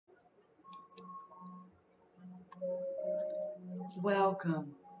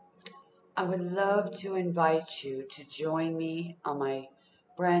Welcome. I would love to invite you to join me on my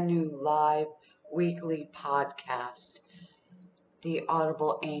brand new live weekly podcast, The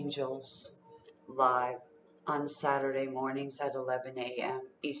Audible Angels, live on Saturday mornings at 11 a.m.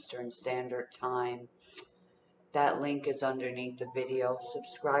 Eastern Standard Time. That link is underneath the video.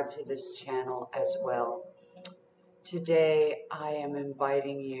 Subscribe to this channel as well. Today, I am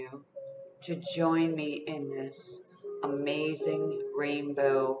inviting you to join me in this amazing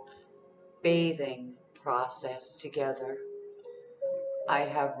rainbow bathing process together. I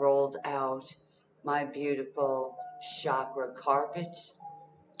have rolled out my beautiful chakra carpet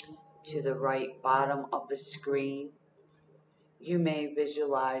to the right bottom of the screen. You may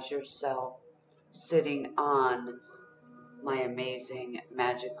visualize yourself sitting on my amazing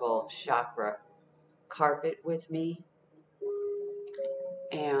magical chakra carpet with me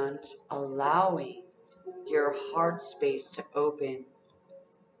and allowing your heart space to open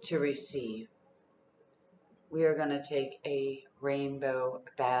to receive. We are going to take a rainbow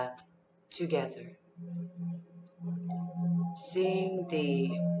bath together, seeing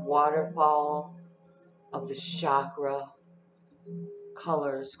the waterfall of the chakra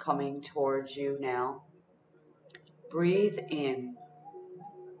colors coming towards you now. Breathe in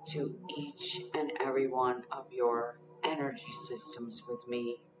to each and every one of your energy systems with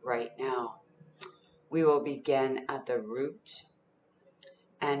me right now. We will begin at the root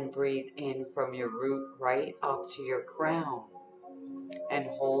and breathe in from your root right up to your crown and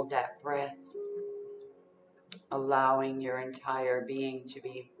hold that breath, allowing your entire being to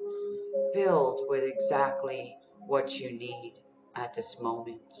be filled with exactly what you need at this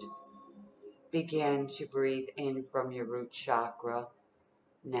moment. Begin to breathe in from your root chakra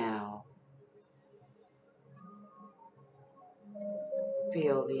now.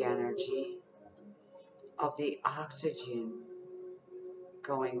 Feel the energy of the oxygen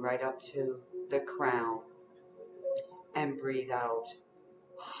going right up to the crown and breathe out.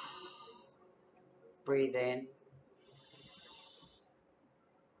 Breathe in.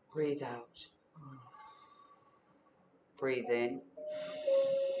 Breathe out. Breathe in.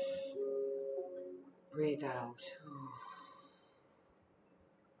 Breathe out.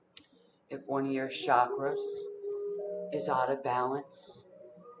 If one of your chakras is out of balance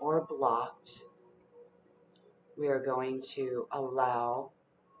or blocked, we are going to allow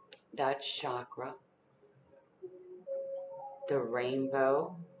that chakra the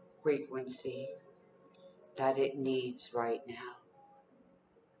rainbow frequency that it needs right now.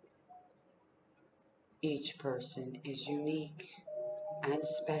 Each person is unique and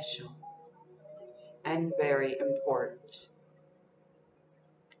special and very important.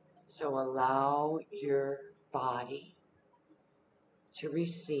 So allow your body to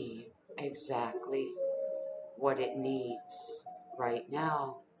receive exactly what it needs right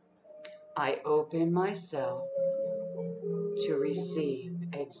now. I open myself to receive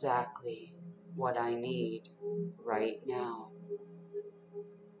exactly what I need right now.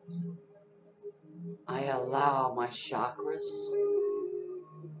 I allow my chakras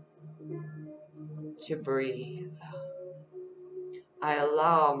to breathe. I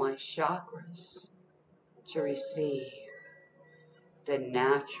allow my chakras to receive the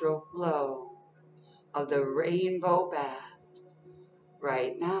natural flow of the rainbow bath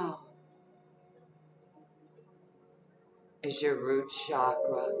right now. Is your root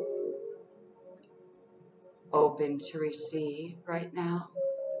chakra open to receive right now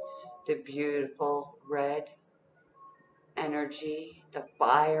the beautiful red energy, the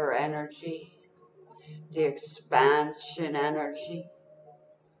fire energy, the expansion energy?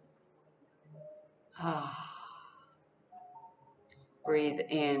 Breathe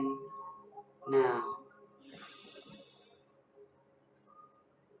in now.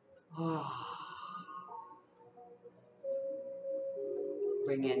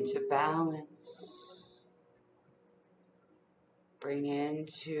 Bring into balance. Bring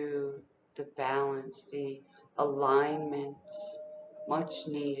into the balance, the alignment much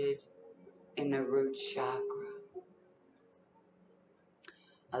needed in the root chakra.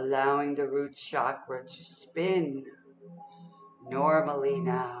 Allowing the root chakra to spin normally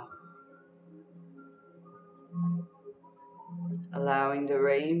now. Allowing the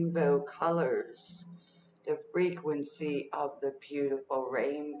rainbow colors, the frequency of the beautiful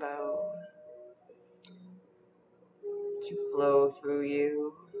rainbow to flow through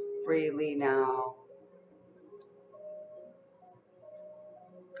you freely now.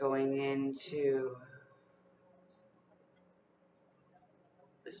 Going into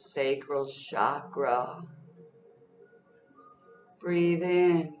the sacral chakra. Breathe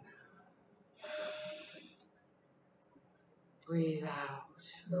in. Breathe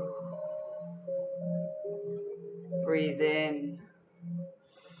out. Breathe in.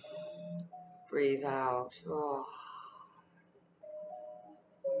 Breathe out. Oh.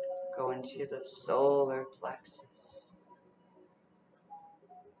 Go into the solar plexus.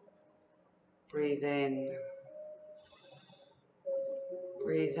 Breathe in.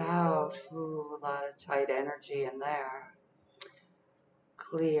 Breathe out. Ooh, a lot of tight energy in there.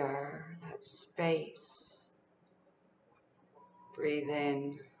 Clear that space. Breathe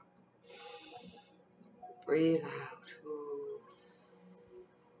in. Breathe out. Ooh.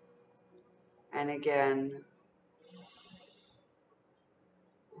 And again.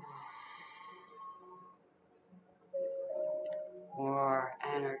 More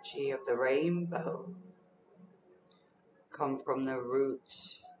energy of the rainbow. Come from the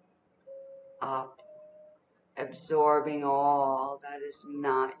roots up. Absorbing all that is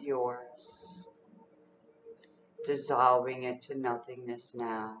not yours. Dissolving it to nothingness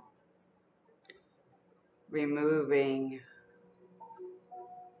now. Removing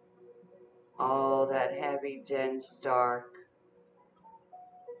all that heavy, dense, dark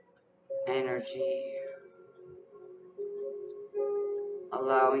energy.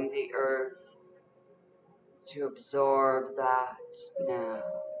 Allowing the earth to absorb that now.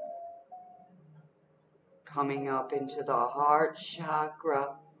 Coming up into the heart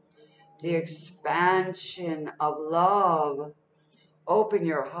chakra. The expansion of love. Open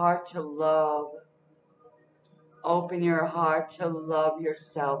your heart to love. Open your heart to love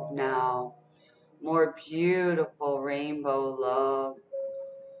yourself now. More beautiful rainbow love.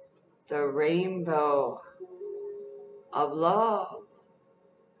 The rainbow of love.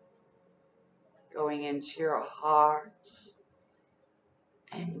 Going into your heart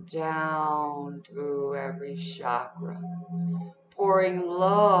and down through every chakra. Pouring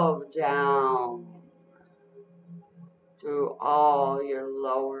love down through all your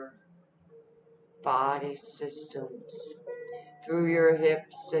lower body systems. Through your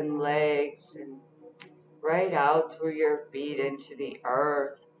hips and legs and right out through your feet into the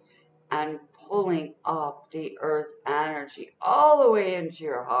earth. And pulling up the earth energy all the way into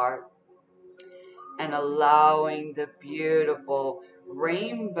your heart. And allowing the beautiful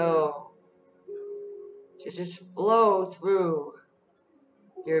rainbow to just flow through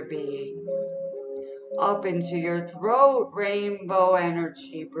your being. Up into your throat, rainbow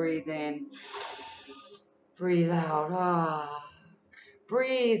energy. Breathe in. Breathe out. Ah.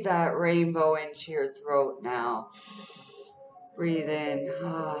 Breathe that rainbow into your throat now. Breathe in.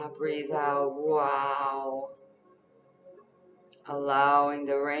 Ah. Breathe out. Wow. Allowing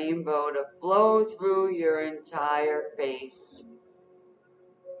the rainbow to flow through your entire face.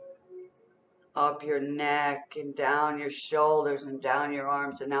 Up your neck and down your shoulders and down your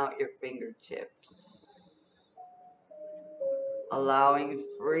arms and out your fingertips. Allowing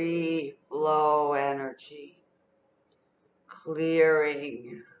free flow energy.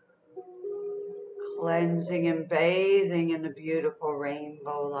 Clearing. Cleansing and bathing in the beautiful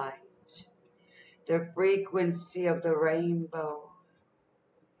rainbow light. The frequency of the rainbow.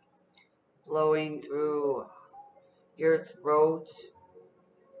 Flowing through your throat.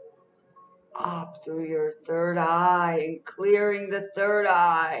 Up through your third eye and clearing the third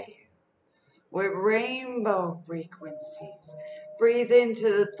eye with rainbow frequencies. Breathe into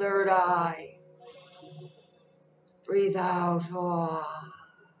the third eye. Breathe out. Oh.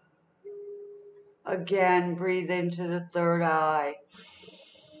 Again, breathe into the third eye.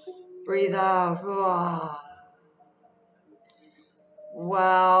 Breathe out. Oh.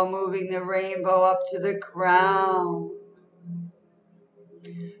 Wow, moving the rainbow up to the crown.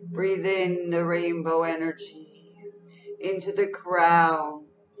 Breathe in the rainbow energy into the crown.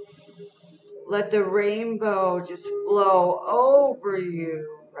 Let the rainbow just flow over you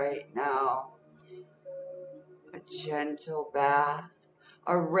right now. A gentle bath,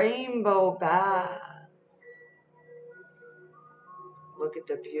 a rainbow bath. Look at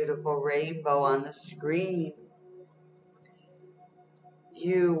the beautiful rainbow on the screen.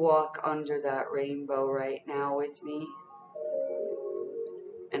 You walk under that rainbow right now with me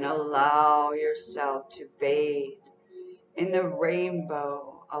and allow yourself to bathe in the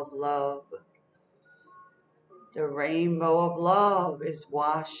rainbow of love. The rainbow of love is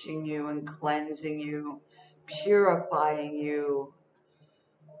washing you and cleansing you, purifying you,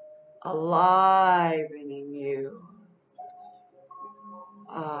 alivening you,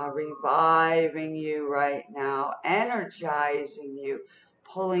 reviving you right now, energizing you,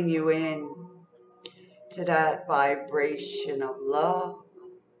 pulling you in to that vibration of love.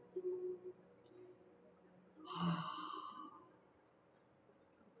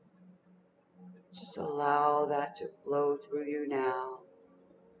 Just allow that to flow through you now.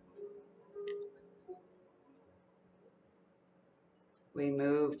 We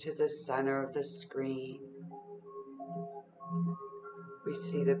move to the center of the screen. We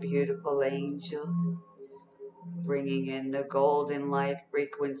see the beautiful angel bringing in the golden light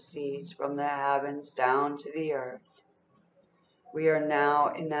frequencies from the heavens down to the earth. We are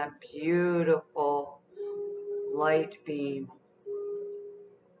now in that beautiful light beam,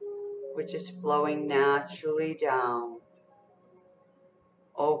 which is flowing naturally down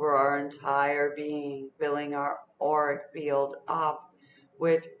over our entire being, filling our auric field up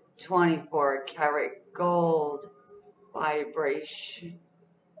with 24 karat gold vibration.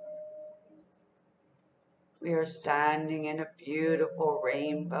 We are standing in a beautiful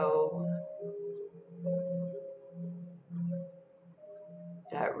rainbow.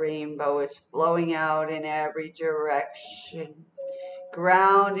 That rainbow is flowing out in every direction,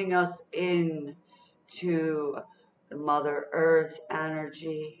 grounding us in to the Mother Earth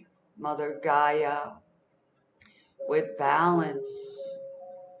energy, Mother Gaia, with balance,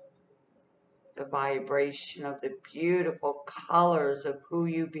 the vibration of the beautiful colors of who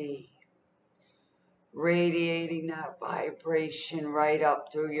you be, radiating that vibration right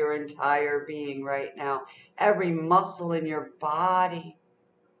up through your entire being right now. Every muscle in your body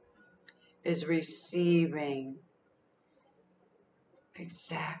is receiving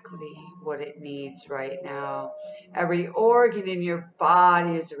exactly what it needs right now. Every organ in your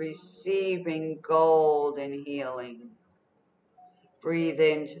body is receiving gold and healing. Breathe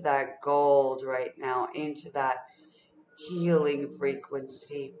into that gold right now, into that healing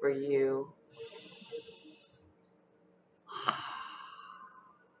frequency for you.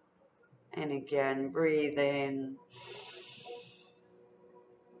 And again, breathe in,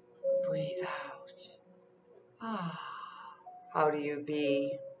 breathe out. How do you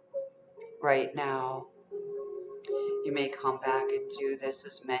be right now? You may come back and do this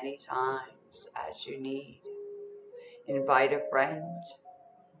as many times as you need. Invite a friend.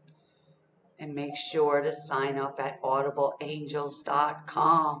 And make sure to sign up at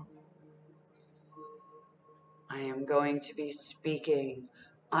audibleangels.com. I am going to be speaking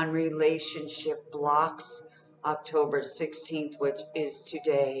on relationship blocks October 16th, which is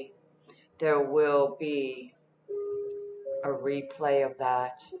today. There will be a replay of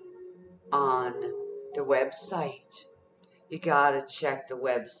that on the website. You gotta check the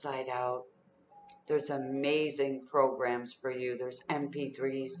website out. There's amazing programs for you. There's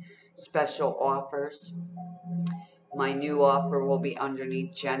MP3s, special offers. My new offer will be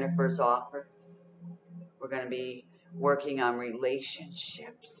underneath Jennifer's offer. We're going to be working on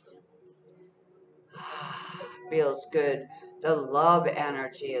relationships. Feels good. The love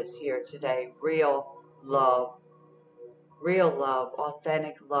energy is here today. Real love,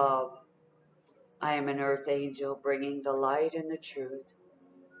 authentic love. I am an earth angel bringing the light and the truth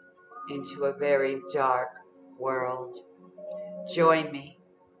into a very dark world. Join me.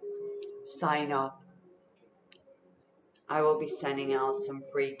 Sign up. I will be sending out some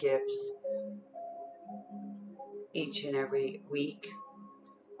free gifts each and every week.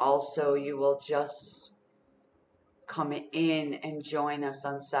 Also, you will just come in and join us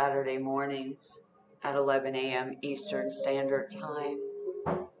on Saturday mornings at 11 a.m. Eastern Standard Time.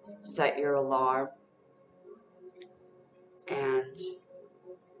 Set your alarm and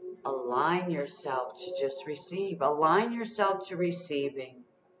align yourself to just receive. Align yourself to receiving.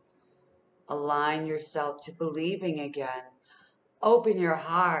 Align yourself to believing again. Open your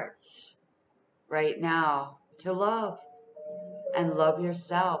heart right now to love, and love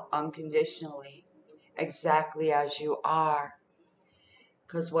yourself unconditionally, exactly as you are.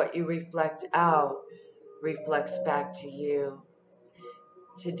 Because what you reflect out reflects back to you.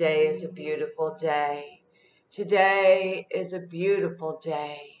 Today is a beautiful day. Today is a beautiful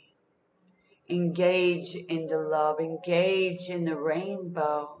day. Engage in the love. Engage in the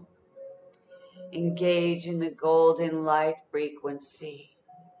rainbow. Engage in the golden light frequency.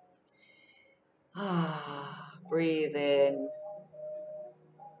 Breathe in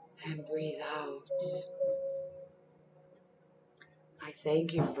and breathe out. I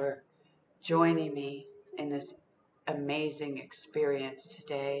thank you for joining me in this amazing experience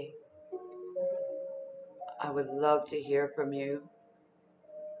today. I would love to hear from you.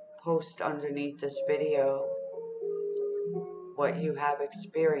 Post underneath this video what you have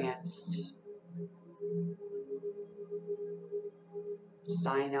experienced.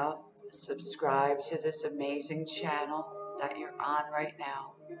 Sign up, subscribe to this amazing channel that you're on right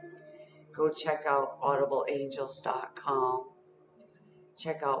now. Go check out audibleangels.com.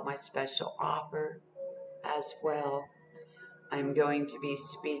 Check out my special offer as well. I'm going to be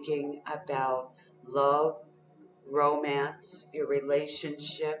speaking about love, romance, your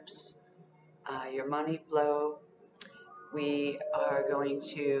relationships, your money flow. We are going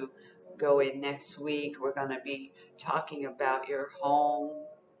to go in next week. We're going to be talking about your home.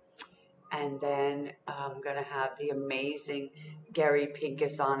 And then I'm going to have the amazing Gary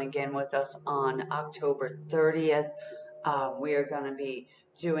Pincus on again with us on October 30th. We are going to be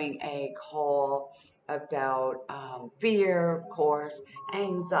doing a call about fear, of course,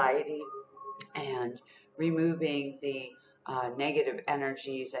 anxiety, and removing the negative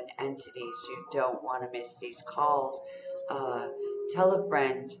energies and entities. You don't want to miss these calls. Tell a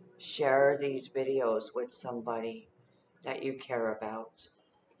friend, share these videos with somebody that you care about.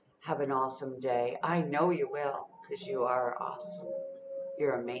 Have an awesome day. I know you will, because you are awesome.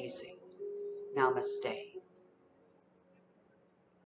 You're amazing. Namaste.